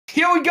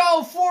Here we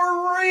go,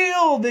 for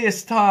real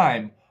this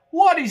time.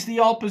 What is the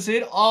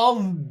opposite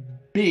of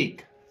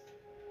big?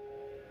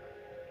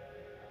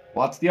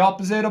 What's the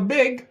opposite of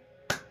big?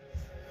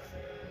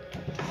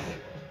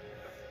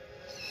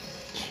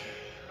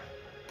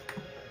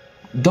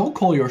 Don't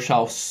call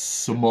yourself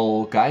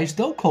small, guys.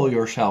 Don't call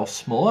yourself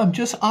small. I'm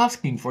just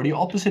asking for the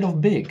opposite of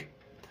big.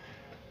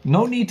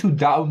 No need to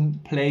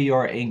downplay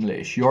your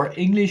English. Your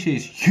English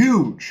is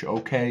huge,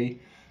 okay?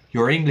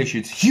 Your English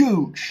is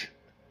huge.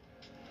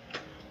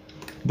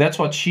 That's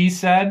what she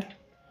said.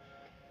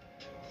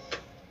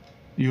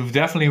 You've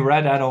definitely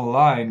read that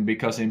online,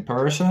 because in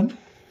person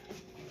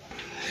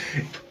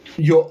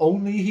you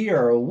only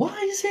hear, why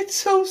is it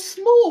so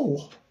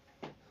small?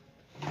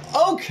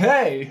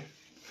 Okay.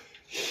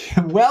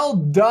 Well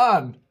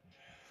done.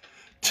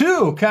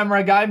 2,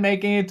 camera guy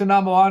making it to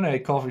number 1. Hey,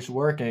 coffee's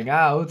working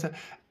out.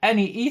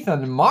 Annie,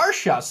 Ethan,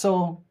 Marsha,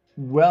 so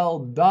well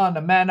done.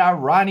 Amanda,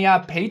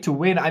 Rania, pay to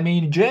win. I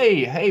mean,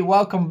 Jay, hey,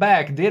 welcome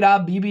back.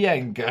 Dida, Bibi,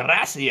 and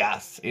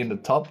Gracias in the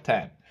top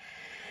 10.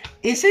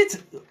 Is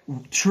it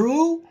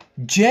true?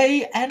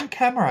 Jay and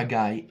camera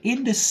guy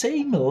in the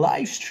same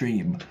live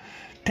stream.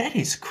 That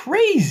is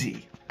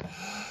crazy.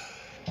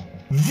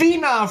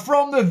 Vina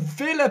from the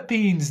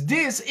Philippines,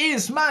 this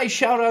is my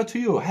shout out to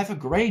you. Have a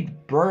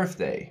great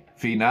birthday,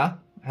 Vina.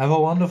 Have a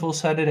wonderful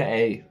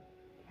Saturday.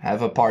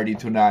 Have a party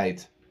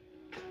tonight.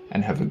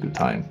 And have a good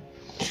time.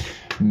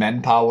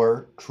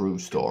 Manpower, true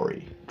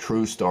story.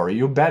 True story.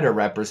 You better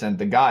represent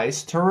the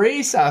guys.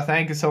 Teresa,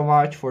 thank you so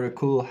much for the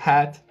cool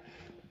hat.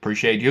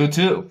 Appreciate you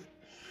too.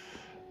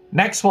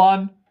 Next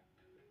one.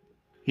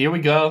 Here we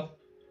go.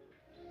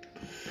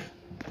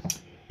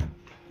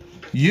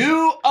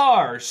 You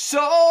are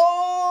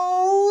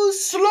so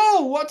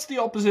slow. What's the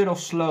opposite of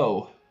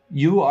slow?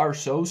 You are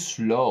so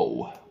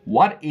slow.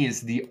 What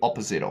is the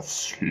opposite of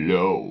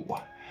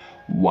slow?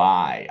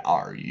 Why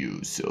are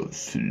you so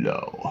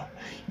slow?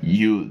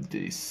 You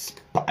disgusting.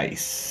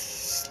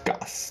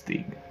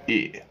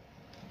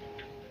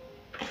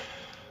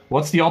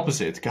 What's the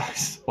opposite,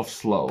 guys, of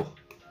slow?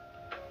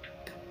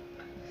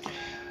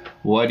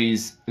 What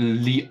is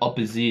the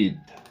opposite?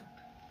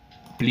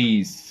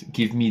 Please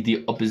give me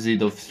the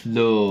opposite of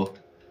slow.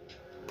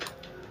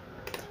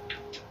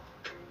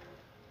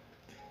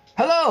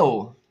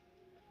 Hello!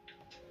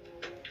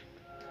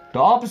 The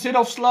opposite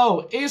of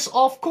slow is,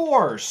 of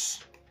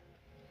course,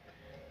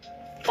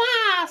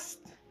 fast!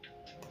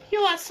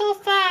 You are so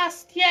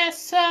fast!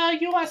 Yes, sir,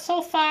 you are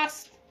so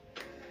fast!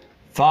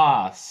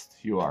 Fast,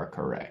 you are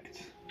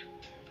correct.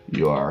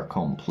 You are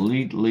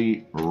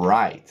completely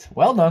right.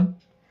 Well done.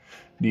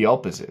 The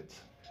opposite.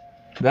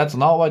 That's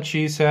not what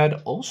she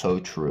said. Also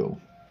true.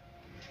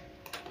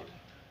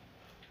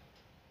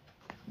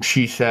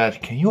 She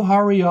said, can you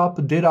hurry up?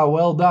 Dida,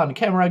 well done.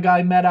 Camera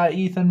guy, Meta,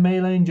 Ethan,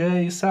 Malin,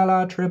 Jay,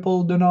 Salah,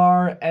 Triple,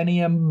 Dinar,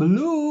 Annie and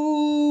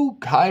Blue,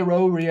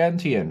 Cairo,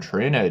 Rienti, and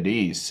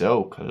Trinity.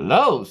 So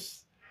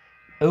close.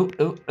 Oh,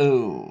 oh,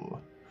 oh.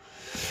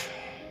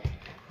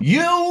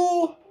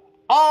 You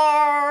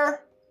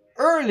are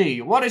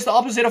early. What is the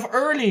opposite of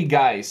early,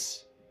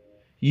 guys?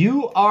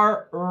 You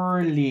are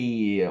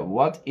early.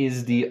 What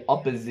is the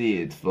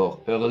opposite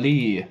for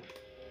early?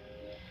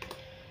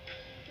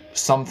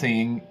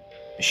 Something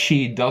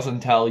she doesn't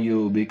tell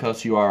you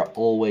because you are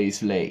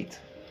always late.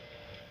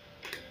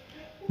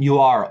 You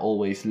are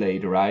always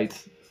late, right?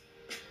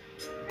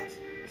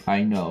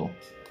 I know.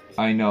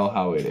 I know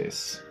how it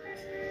is.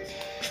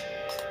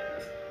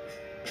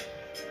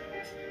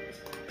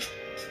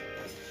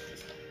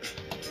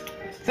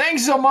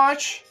 Thanks so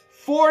much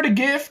for the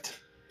gift.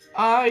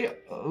 I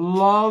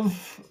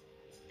love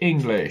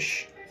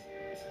English.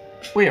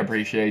 We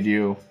appreciate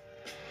you.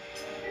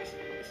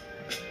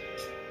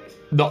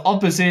 The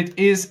opposite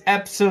is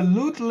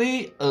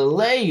absolutely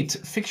late.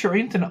 Fix your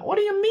internet. What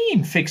do you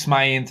mean, fix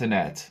my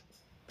internet?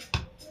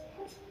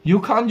 You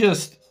can't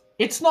just...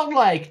 It's not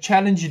like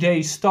challenge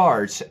day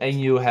starts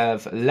and you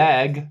have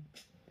lag.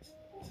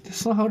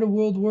 That's not how the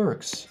world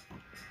works.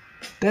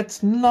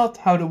 That's not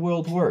how the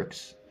world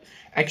works.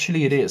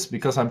 Actually it is,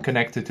 because I'm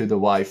connected to the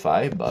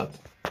Wi-Fi, but...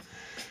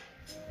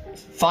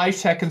 5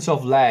 seconds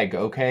of lag,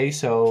 okay?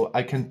 So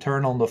I can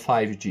turn on the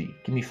 5G.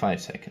 Give me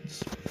 5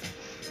 seconds.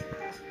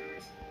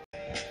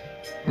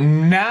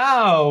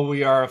 Now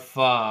we are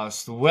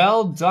fast.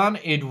 Well done,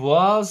 it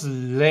was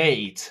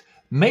late.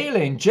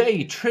 Malin,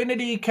 Jay,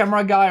 Trinity,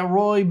 Camera Guy,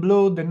 Roy,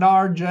 Blue,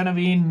 Dinar,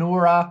 Genevieve,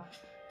 Nora,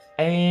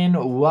 and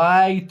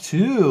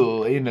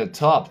Y2 in the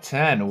top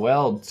 10.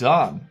 Well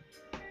done.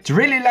 It's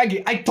really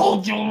laggy. I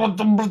told you what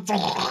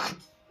the...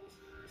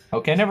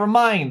 Okay, never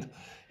mind.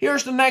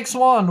 Here's the next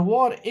one.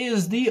 What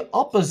is the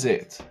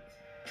opposite?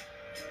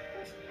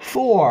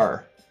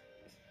 4.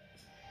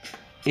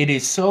 It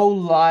is so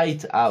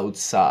light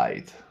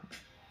outside.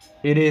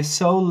 It is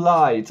so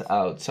light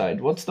outside.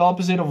 What's the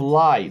opposite of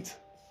light?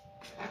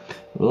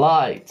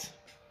 Light.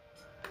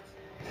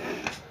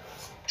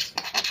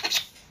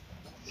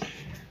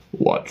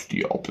 What's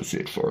the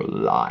opposite for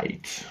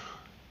light?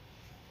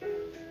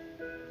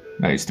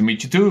 Nice to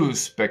meet you too,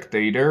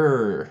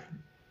 spectator.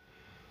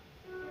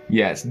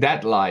 Yes,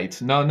 that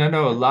light. No, no,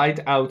 no, light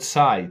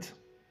outside.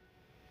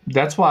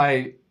 That's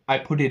why I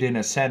put it in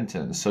a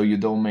sentence, so you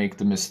don't make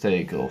the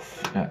mistake of,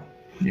 yeah,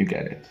 you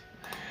get it.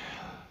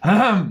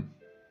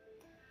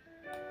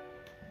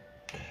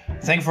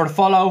 Thank you for the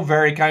follow,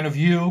 very kind of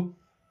you.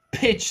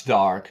 Pitch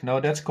dark,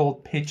 no, that's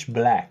called pitch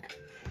black.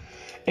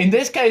 In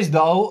this case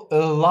though,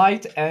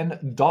 light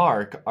and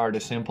dark are the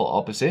simple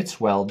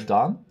opposites, well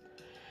done.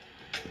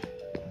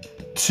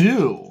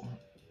 2.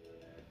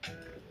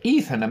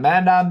 Ethan,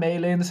 Amanda,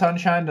 Maylin,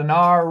 Sunshine,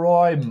 Danar,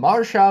 Roy,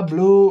 Marsha,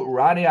 Blue,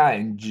 Radia,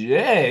 and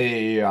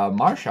Jay.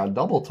 Marsha,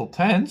 double top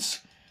 10s.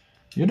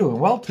 You're doing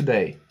well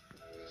today.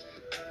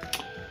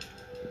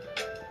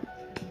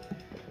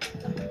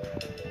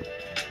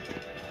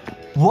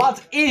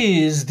 What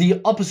is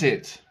the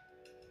opposite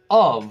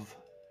of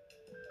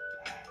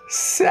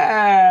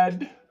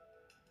sad?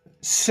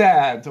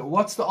 Sad.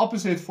 What's the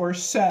opposite for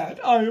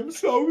sad? I am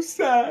so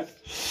sad.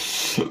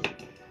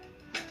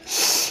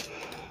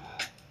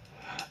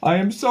 I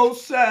am so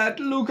sad.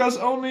 Lucas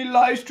only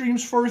live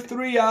streams for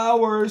 3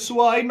 hours.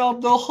 Why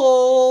not the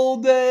whole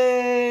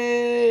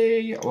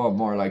day? Well,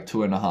 more like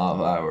 2.5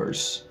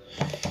 hours.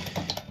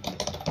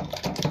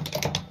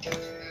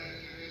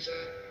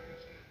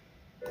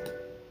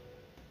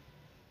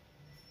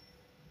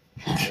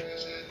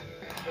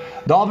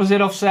 The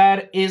opposite of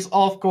sad is,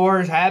 of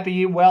course,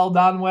 happy. Well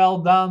done, well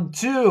done.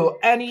 2.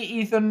 Annie,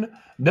 Ethan,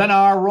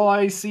 Danar,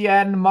 Roy,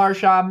 CN,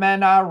 Marsha,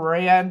 Amanda,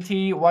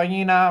 Rayanti,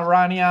 Wayina,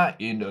 Rania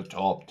in the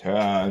top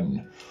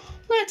 10.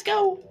 Let's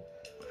go.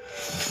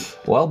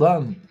 Well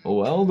done.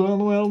 Well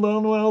done, well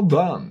done, well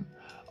done.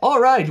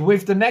 Alright,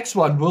 with the next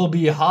one, we'll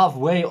be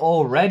halfway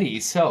already.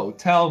 So,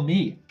 tell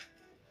me.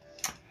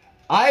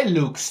 I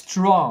look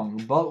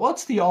strong, but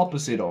what's the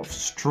opposite of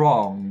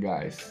strong,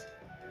 guys?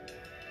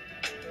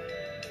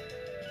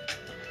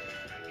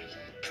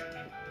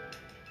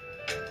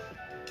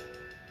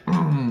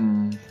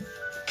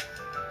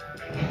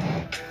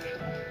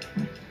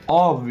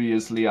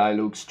 Obviously I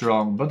look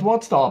strong, but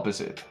what's the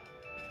opposite?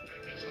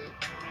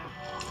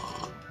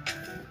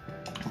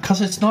 Because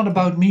it's not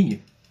about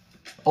me.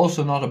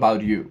 Also not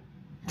about you.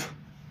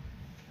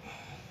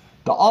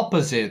 The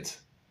opposite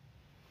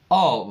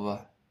of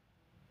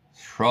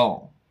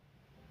strong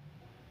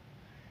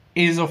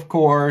is, of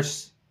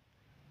course,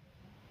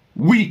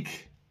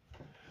 weak.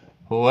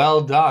 Well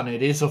done,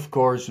 it is, of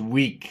course,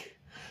 weak.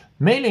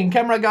 Mailing,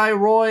 Camera Guy,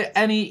 Roy,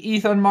 Annie,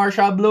 Ethan,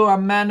 Marsha, Blue,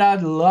 Amanda,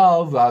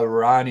 Love,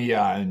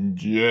 Rania, and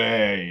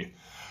Jay.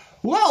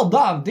 Well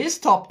done, this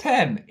top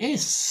 10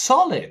 is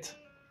solid.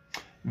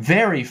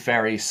 Very,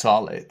 very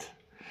solid.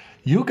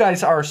 You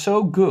guys are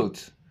so good.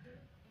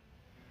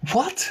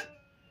 What?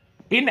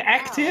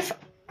 Inactive?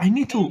 I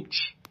need to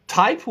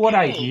type what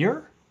I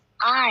hear?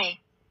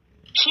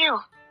 I-Q.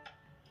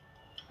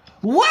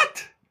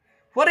 What?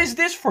 What is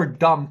this for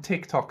dumb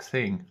TikTok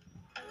thing?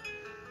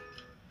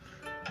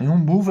 You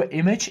move an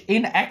image,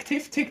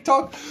 inactive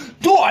TikTok?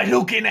 Do I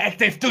look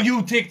inactive to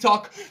you,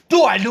 TikTok?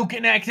 Do I look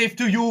inactive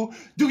to you?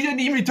 Do you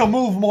need me to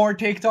move more,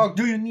 TikTok?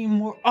 Do you need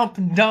more up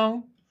and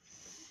down?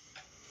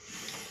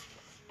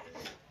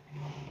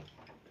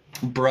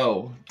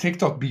 Bro,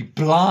 TikTok be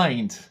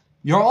blind.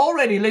 You're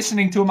already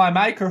listening to my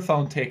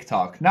microphone,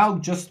 TikTok. Now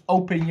just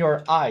open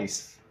your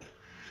eyes.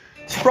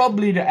 It's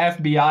probably the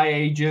FBI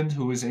agent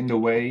who is in the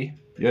way,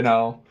 you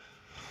know.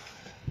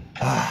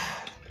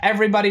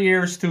 Everybody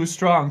here is too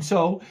strong,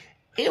 so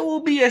it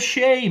will be a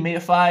shame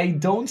if I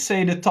don't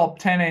say the top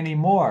 10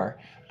 anymore.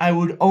 I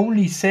would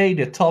only say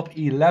the top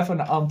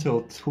 11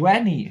 until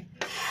 20.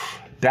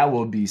 That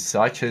would be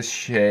such a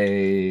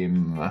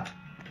shame.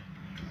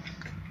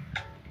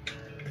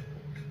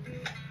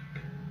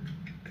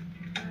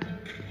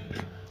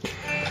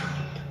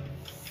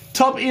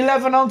 Top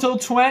 11 until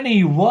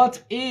 20.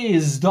 What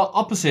is the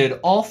opposite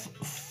of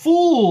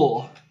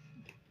fool?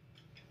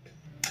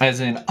 As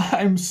in,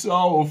 I'm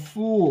so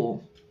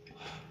fool.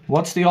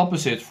 What's the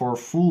opposite for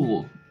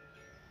fool?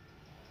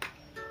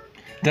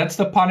 That's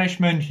the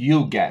punishment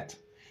you get.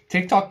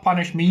 TikTok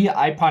punish me,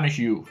 I punish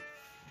you.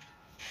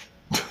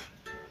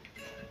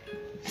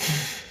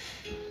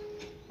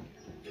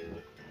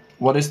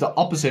 What is the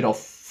opposite of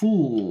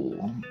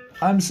fool?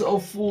 I'm so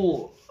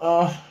fool.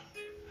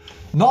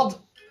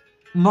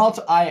 Not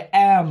I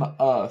am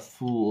a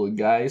fool,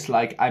 guys.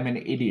 Like I'm an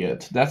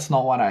idiot. That's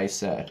not what I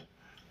said.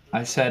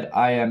 I said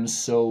I am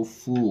so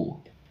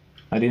fool.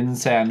 I didn't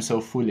say I'm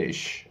so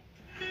foolish.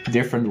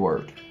 Different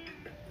word.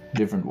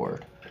 Different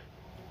word.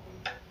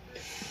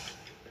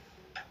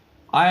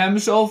 I am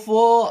so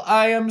full.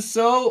 I am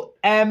so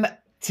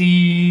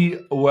empty.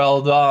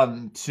 Well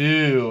done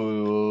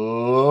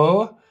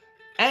to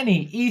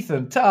Annie,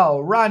 Ethan,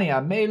 Tao,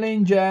 Rania,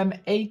 Maylin, Jam,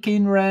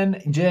 Akin,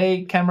 Ren,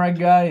 Jay, Camera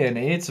Guy, and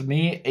it's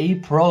me,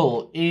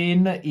 April,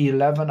 in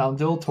 11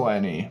 until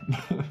 20.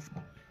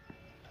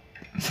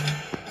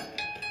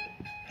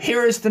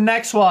 Here is the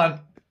next one.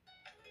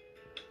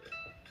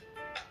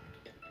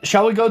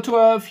 Shall we go to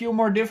a few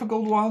more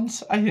difficult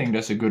ones? I think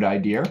that's a good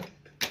idea.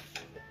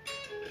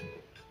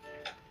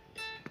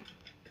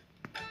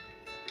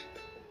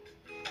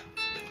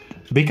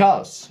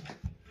 Because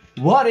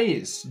What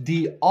is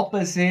the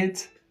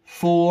opposite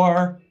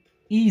for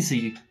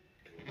easy?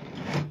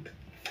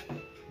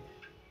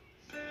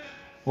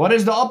 What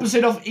is the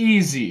opposite of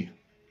easy?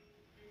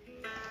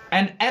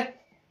 And at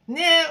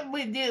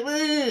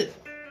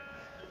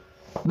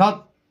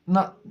not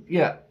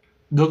yeah,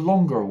 the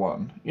longer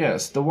one.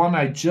 Yes, the one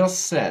I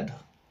just said.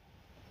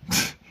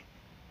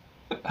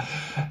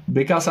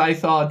 Because I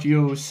thought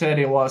you said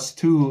it was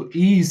too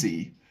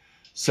easy.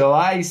 So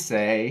I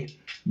say,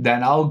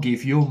 then I'll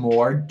give you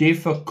more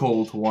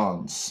difficult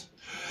ones.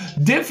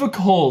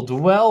 Difficult,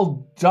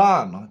 well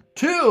done.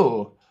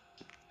 2.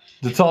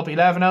 The top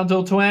 11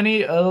 until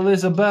 20,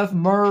 Elizabeth,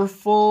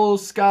 Murphle,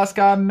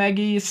 Skaska,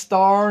 Maggie,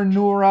 Star,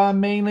 Noura,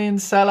 Maylin,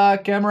 Sella,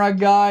 Camera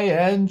Guy,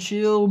 and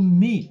Chill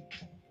Me.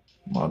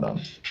 Well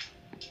done.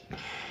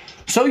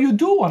 So you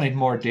do want it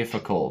more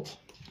difficult.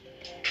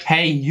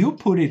 Hey, you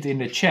put it in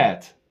the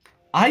chat.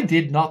 I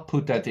did not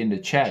put that in the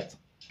chat.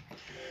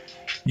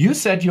 You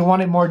said you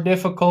want it more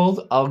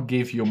difficult, I'll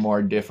give you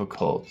more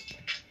difficult.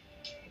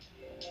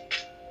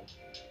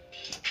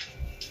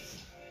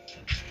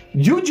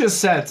 You just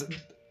said,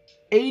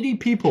 80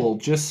 people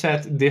just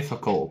said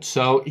difficult.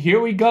 So here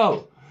we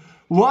go.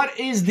 What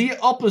is the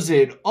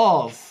opposite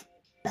of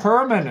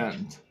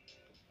permanent?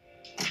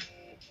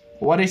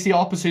 What is the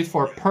opposite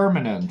for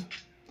permanent?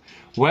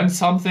 When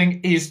something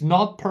is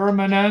not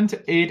permanent,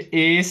 it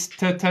is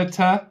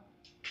ta-ta-ta,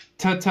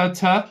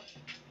 ta-ta-ta.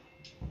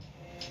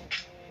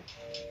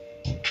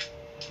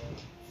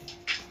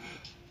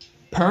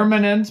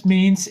 Permanent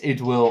means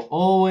it will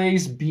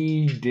always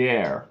be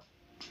there.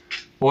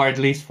 Or at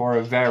least for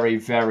a very,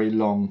 very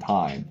long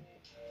time.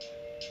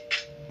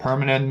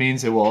 Permanent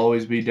means it will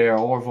always be there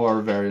or for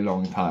a very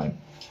long time.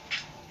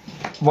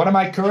 What am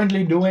I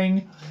currently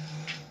doing?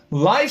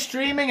 Live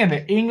streaming an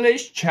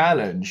English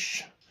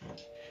challenge.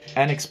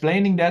 And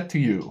explaining that to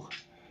you.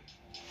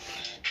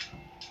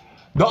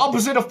 The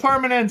opposite of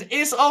permanent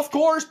is of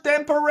course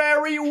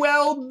temporary.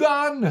 Well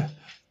done.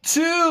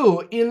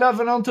 2,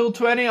 11 until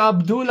 20,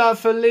 Abdullah,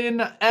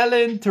 Felin,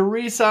 Ellen,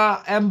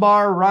 Teresa,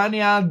 Embar,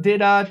 Rania,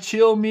 Dida,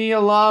 Chill Me,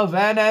 Love,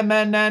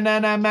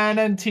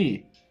 and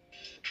T.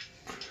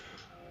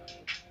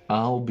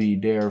 I'll be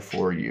there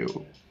for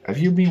you. Have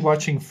you been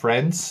watching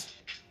Friends?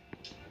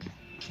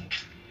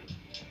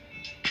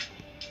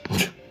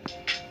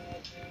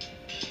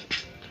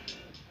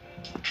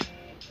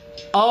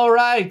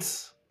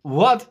 Alright,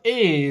 what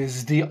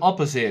is the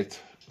opposite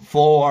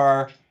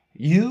for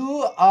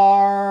you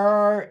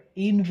are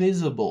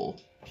invisible?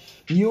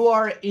 You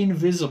are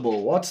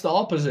invisible. What's the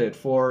opposite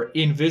for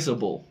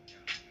invisible?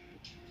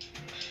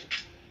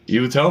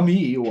 You tell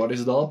me what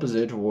is the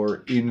opposite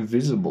for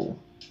invisible.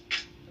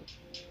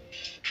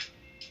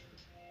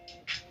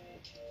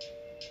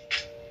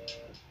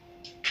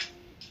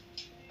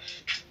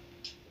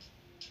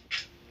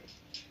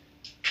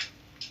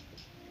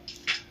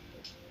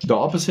 The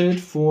opposite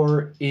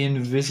for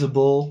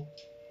invisible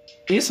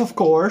is, of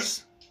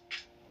course,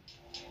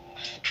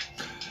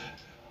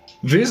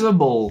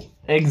 visible.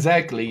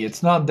 Exactly,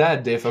 it's not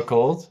that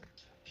difficult.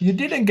 You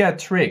didn't get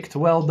tricked.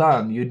 Well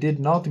done, you did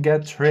not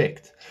get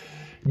tricked.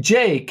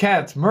 J,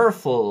 Cat,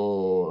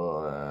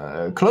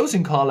 Murphle,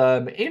 closing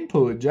column,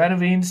 input,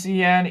 Genevieve,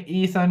 CN,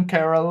 Ethan,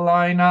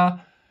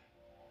 Carolina,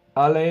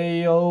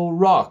 Aleo,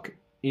 Rock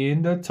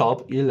in the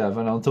top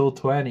 11 until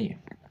 20.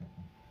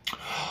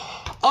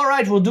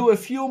 Alright, we'll do a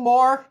few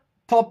more.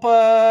 Top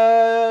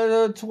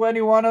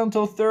 21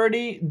 until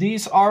 30.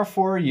 These are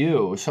for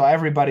you. So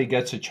everybody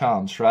gets a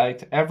chance,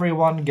 right?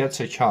 Everyone gets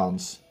a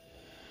chance.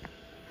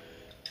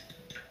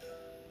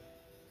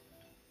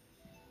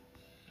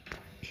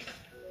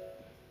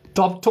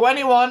 Top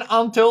 21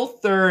 until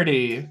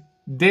 30.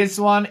 This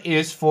one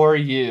is for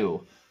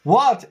you.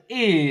 What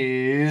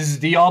is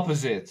the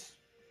opposite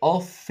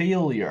of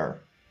failure?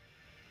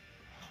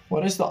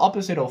 What is the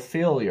opposite of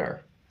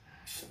failure?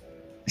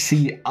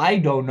 See, I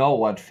don't know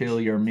what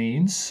failure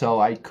means, so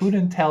I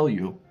couldn't tell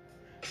you.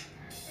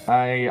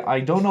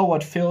 I don't know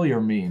what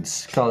failure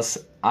means, because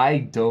I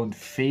don't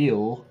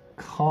fail.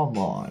 Come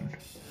on.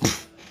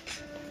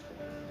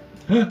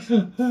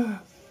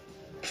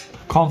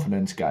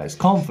 Confidence, guys,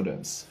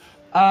 confidence.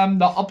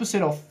 The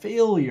opposite of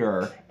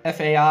failure,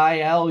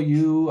 F-A-I-L-U-R-E,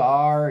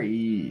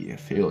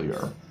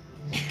 failure,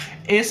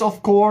 is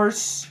of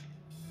course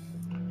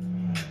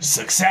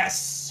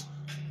success.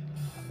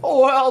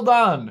 Well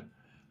done.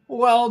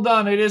 Well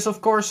done. It is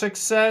of course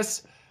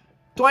success.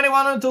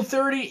 21 until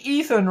 30,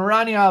 Ethan,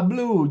 Rania,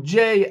 Blue,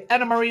 Jay,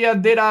 Anna Maria,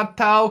 Dida,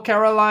 Tao,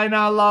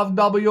 Carolina, Love,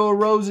 W,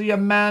 Rosie,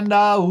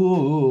 Amanda.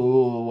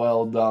 Ooh,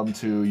 well done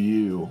to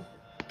you.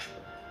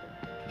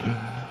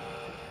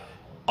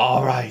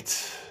 All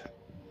right.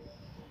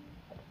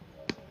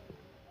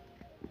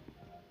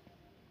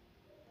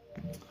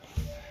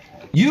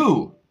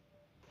 You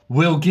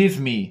will give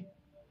me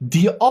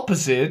the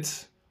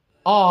opposite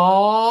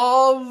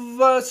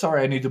of...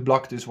 sorry, I need to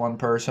block this one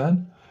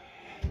person.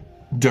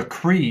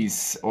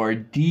 Decrease or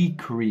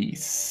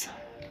decrease.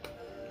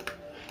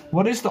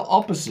 What is the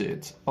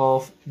opposite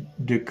of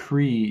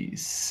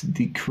decrease?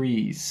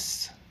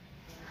 Decrease.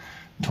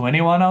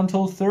 21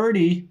 until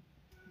 30.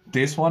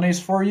 this one is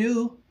for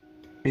you.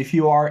 If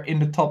you are in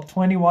the top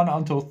 21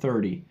 until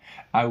 30,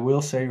 I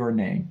will say your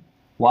name.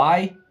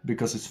 Why?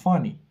 Because it's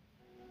funny.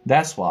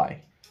 That's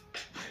why.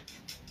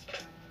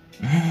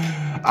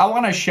 I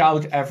want to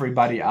shout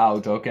everybody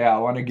out, okay? I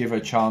want to give a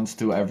chance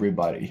to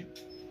everybody.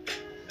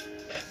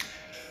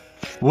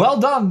 Well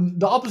done.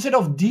 The opposite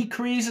of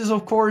decrease is,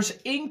 of course,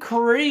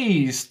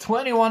 increase.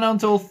 21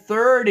 until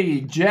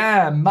 30.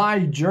 Jam. My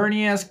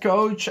journey as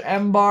coach.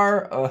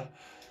 Embar.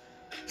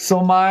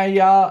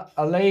 Somaya.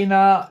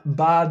 Elena.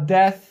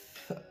 Badeth.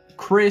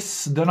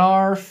 Chris.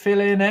 Dinar.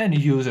 Fill-in and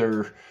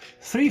user.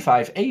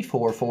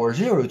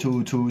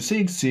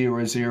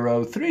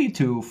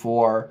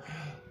 358440226000324.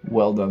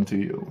 Well done to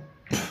you.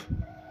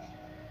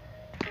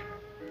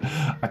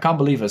 I can't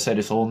believe I said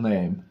his whole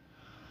name.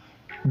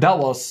 That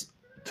was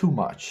too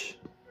much.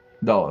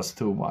 That was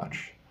too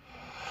much.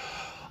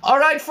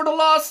 Alright, for the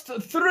last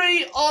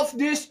 3 of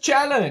this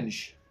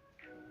challenge.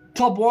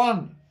 Top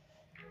 1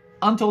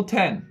 until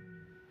 10.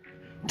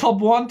 Top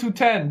 1 to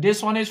 10.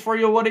 This one is for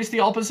you. What is the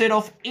opposite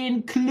of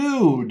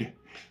include?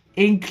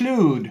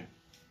 Include.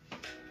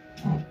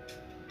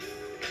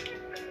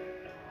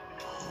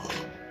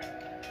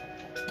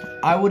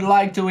 I would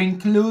like to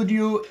include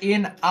you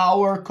in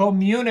our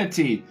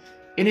community.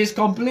 It is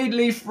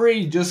completely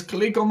free. Just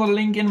click on the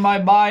link in my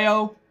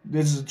bio.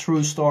 This is a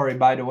true story,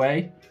 by the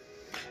way.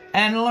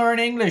 And learn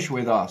English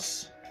with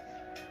us.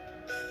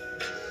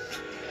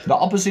 The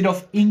opposite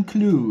of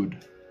include.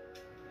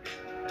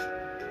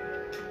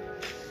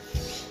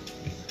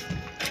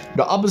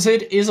 The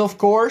opposite is, of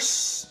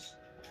course,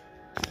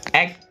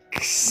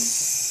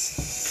 exclude.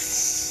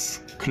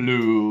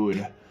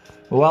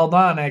 Well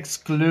done,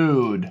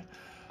 exclude.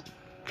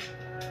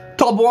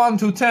 Top 1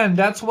 to 10,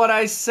 that's what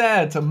I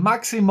said.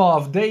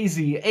 Maximov,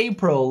 Daisy,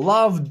 April,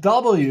 Love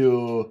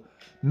W,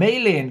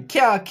 Maylin,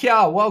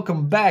 Kya,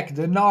 welcome back.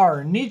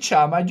 Dinar, Nietzsche,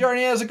 my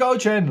journey as a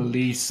coach, and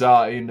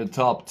Lisa in the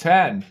top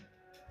 10.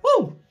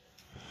 Woo!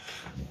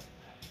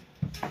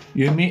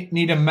 You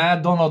need a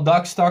Mad Donald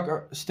Duck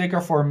sticker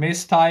for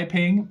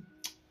mistyping.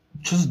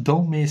 Just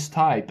don't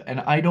mistype, and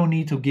I don't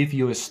need to give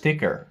you a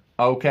sticker,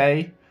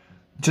 okay?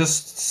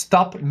 Just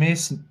stop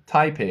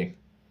mistyping.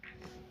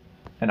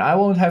 And I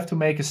won't have to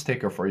make a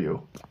sticker for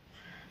you.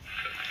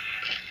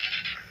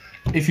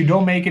 If you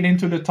don't make it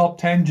into the top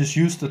 10, just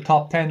use the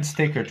top 10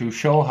 sticker to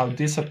show how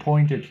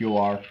disappointed you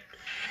are.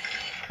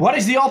 What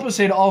is the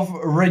opposite of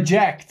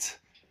reject?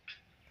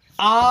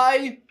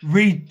 I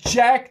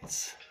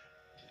reject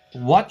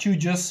what you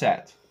just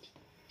said.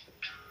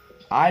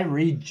 I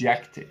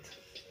reject it.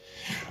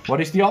 What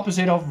is the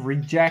opposite of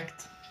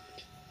reject?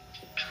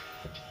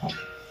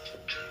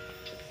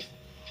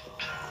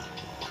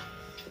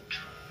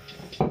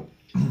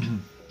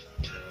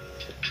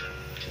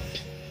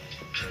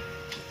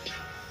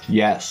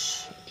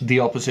 Yes, the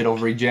opposite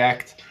of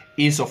reject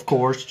is, of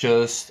course,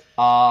 just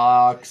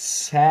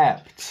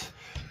accept.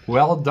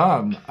 Well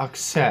done,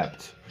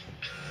 accept.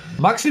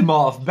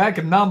 Maximov, back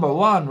at number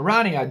 1.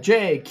 Rania,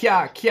 J,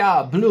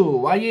 Kya,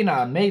 Blue,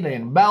 Hyena,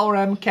 Maylin,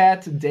 Balram,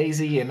 Cat,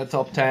 Daisy in the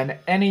top 10.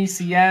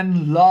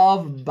 NECN,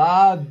 Love,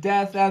 Ba,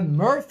 Death, and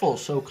Murphle.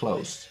 So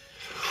close.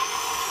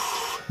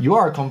 You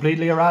are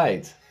completely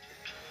right.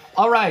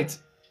 Alright,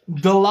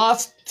 the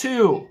last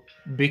 2,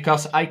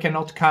 because I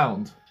cannot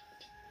count.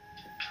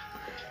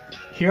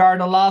 Here are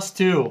the last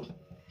 2.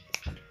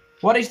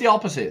 What is the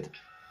opposite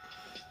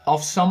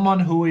of someone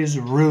who is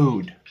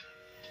rude?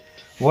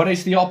 What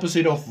is the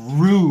opposite of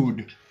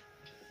rude?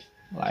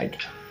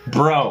 Like,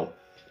 bro,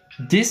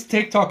 this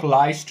TikTok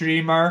live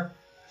streamer,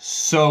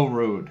 so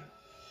rude.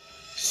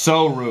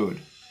 So rude.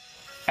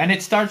 And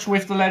it starts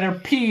with the letter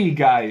P,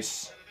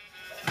 guys.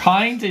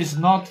 Kind is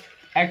not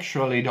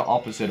actually the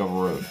opposite of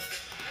rude.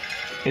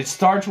 It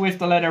starts with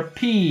the letter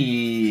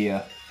P.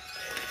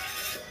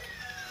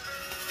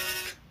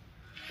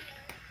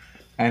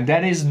 And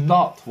that is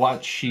not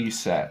what she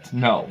said,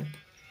 no.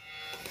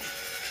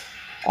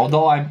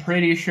 Although I'm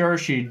pretty sure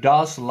she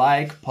does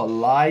like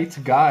polite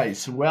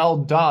guys. Well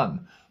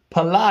done.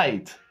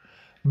 Polite.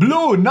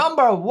 Blue,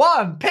 number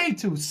 1. Pay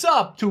to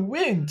sub to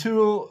win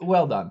to...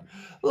 Well done.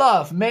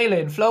 Love,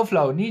 Maylin,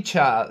 Flo, Nietzsche,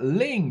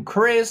 Ling,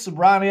 Chris,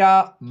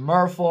 Rania,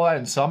 Murphle,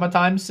 and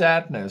Summertime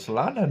Sadness.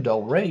 Lana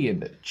Del Rey in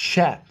the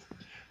chat.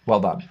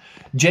 Well done.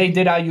 J,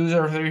 did I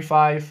user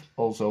 35?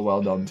 Also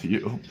well done to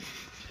you.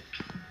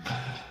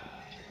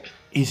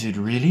 Is it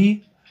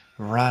really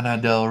Rana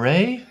Del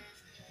Rey?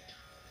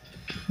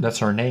 That's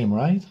her name,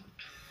 right?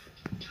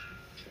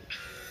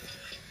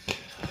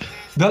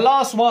 The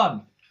last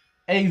one.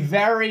 A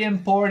very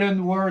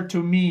important word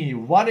to me.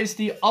 What is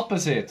the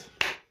opposite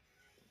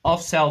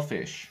of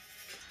selfish?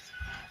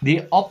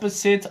 The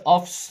opposite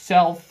of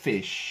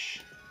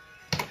selfish.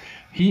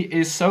 He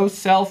is so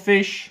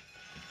selfish.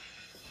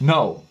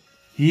 No.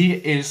 He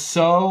is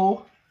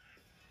so...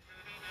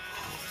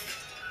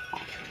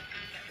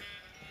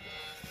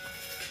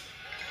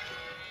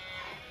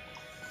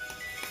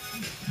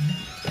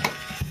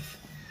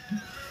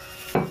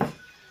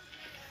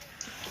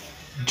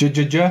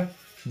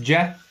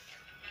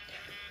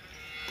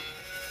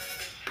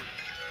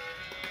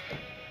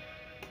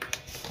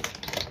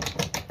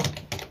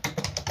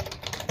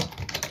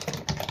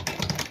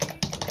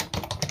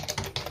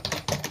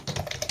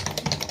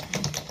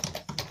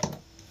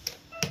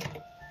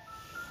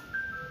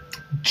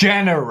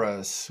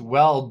 Generous.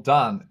 Well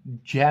done.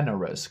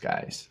 Generous,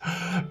 guys.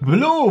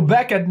 Blue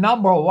back at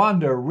number 1,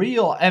 the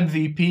real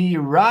MVP.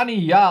 Rani,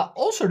 yeah,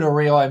 also the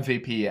real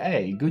MVP.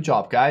 Hey, good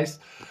job, guys.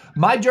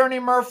 My Journey,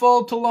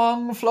 Murphle,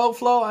 Toulon,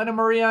 Flo, Anna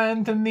Maria,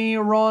 Anthony,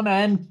 Ron,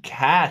 and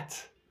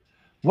Kat.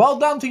 Well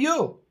done to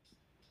you.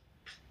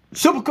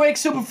 Super quick,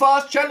 super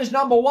fast. Challenge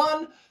number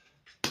 1.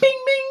 Bing,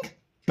 bing.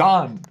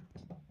 Done.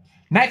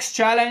 Next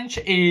challenge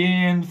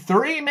in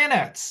 3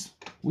 minutes.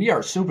 We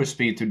are super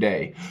speed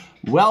today.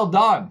 Well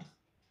done.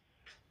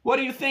 What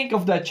do you think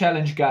of that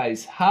challenge,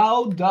 guys?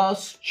 How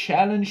does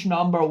challenge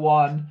number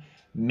 1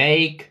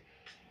 make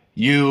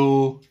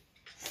you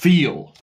feel?